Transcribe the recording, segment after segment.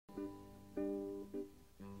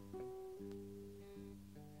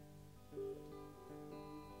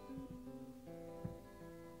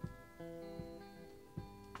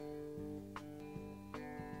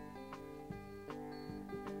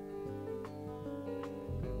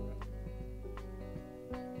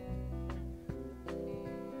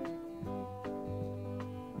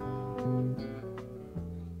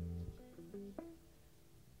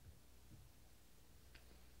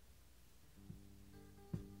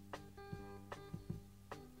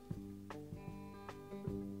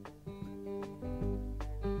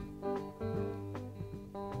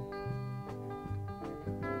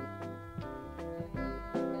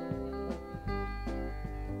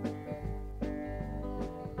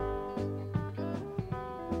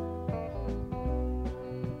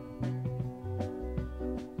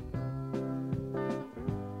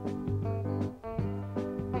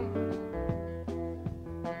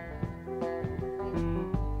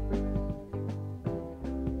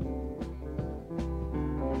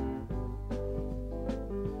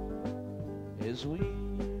as we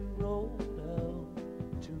rolled out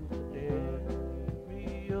to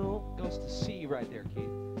Peggy-O. Goes to C right there, Keith.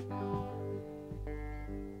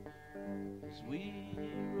 As we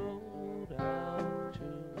rolled out to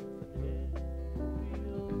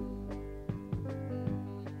Peggy-O.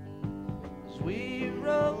 As we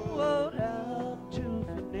rolled out to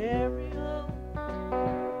Peggy-O.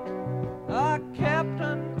 Our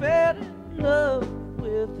captain fell in love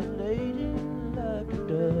with a lady like a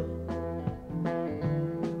dove,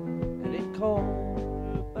 and he called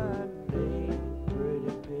her by name,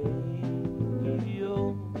 pretty Peggy-O.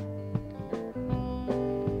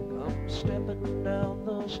 Come stepping down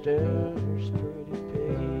the stairs, pretty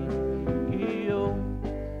Peggy-O.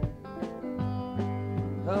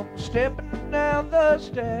 Come stepping down the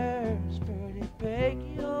stairs, pretty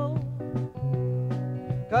Peggy-O.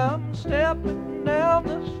 Come stepping down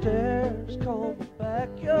the stairs, comb back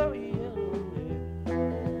your yellow hair.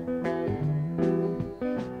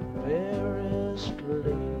 Fairest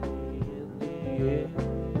lady in the area.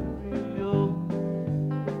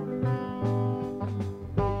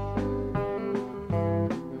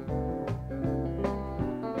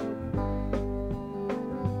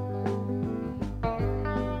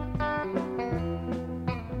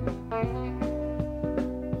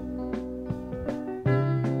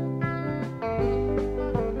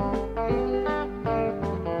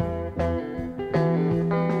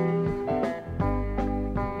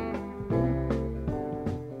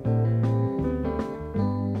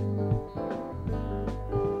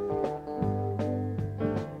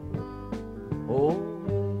 Oh, will you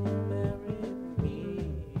marry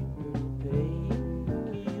me,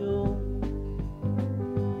 Peggy-O?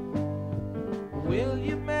 Will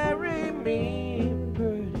you marry me,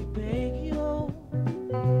 pretty Peggy-O?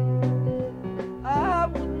 I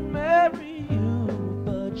would marry you,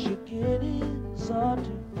 but your guineas are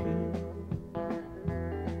too few,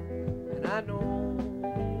 and I know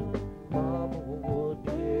your mama would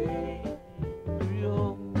be angry.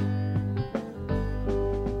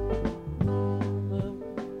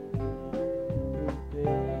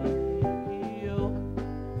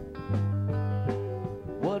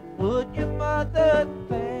 What would your mother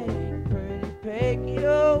think, pretty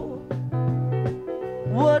Peggy-O?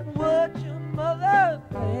 What would your mother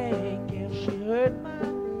think if she heard my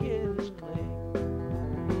guineas clink?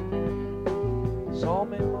 Saw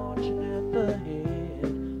me marching at the head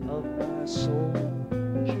of my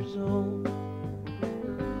soldier's own.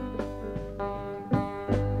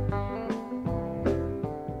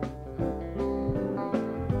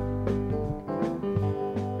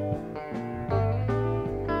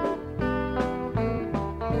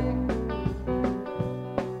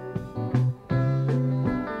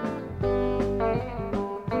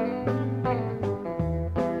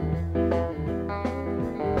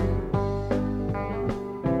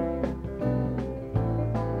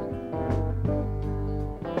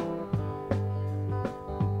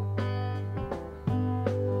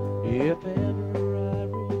 If ever I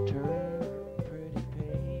return, pretty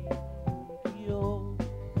Peggy-O.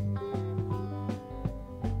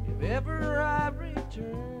 If ever I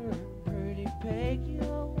return, pretty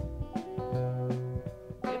Peggy-O.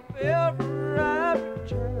 If ever I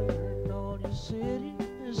return, all your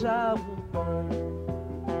cities I will burn,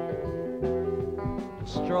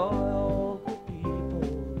 destroy